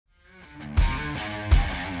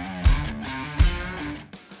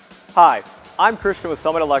Hi, I'm Christian with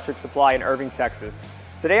Summit Electric Supply in Irving, Texas.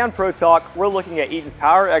 Today on ProTalk, we're looking at Eaton's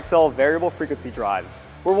PowerXL variable frequency drives.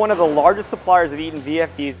 We're one of the largest suppliers of Eaton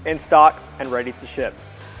VFDs in stock and ready to ship.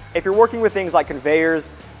 If you're working with things like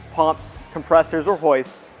conveyors, pumps, compressors, or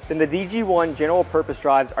hoists, then the DG1 general purpose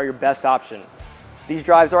drives are your best option. These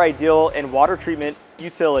drives are ideal in water treatment,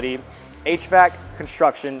 utility, HVAC,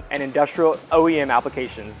 construction, and industrial OEM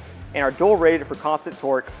applications, and are dual rated for constant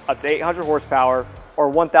torque up to 800 horsepower or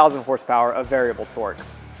 1,000 horsepower of variable torque.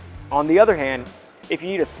 On the other hand, if you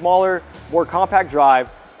need a smaller, more compact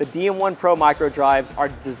drive, the DM1 Pro micro drives are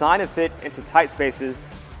designed to fit into tight spaces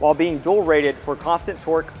while being dual rated for constant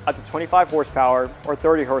torque up to 25 horsepower or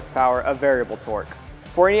 30 horsepower of variable torque.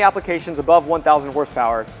 For any applications above 1,000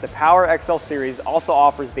 horsepower, the PowerXL series also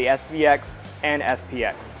offers the SVX and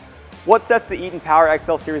SPX. What sets the Eaton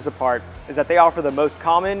PowerXL series apart is that they offer the most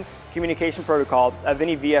common communication protocol of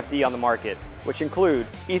any VFD on the market, which include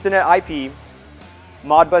Ethernet IP,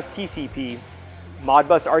 Modbus TCP,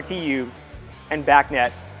 Modbus RTU, and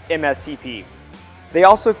BACnet MSTP. They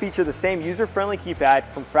also feature the same user-friendly keypad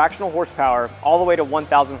from fractional horsepower all the way to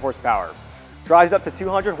 1,000 horsepower. Drives up to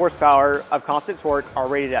 200 horsepower of constant torque are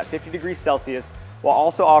rated at 50 degrees Celsius while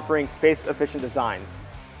also offering space-efficient designs.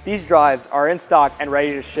 These drives are in stock and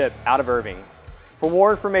ready to ship out of Irving. For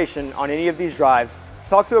more information on any of these drives,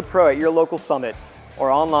 talk to a pro at your local Summit or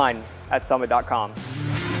online at summit.com.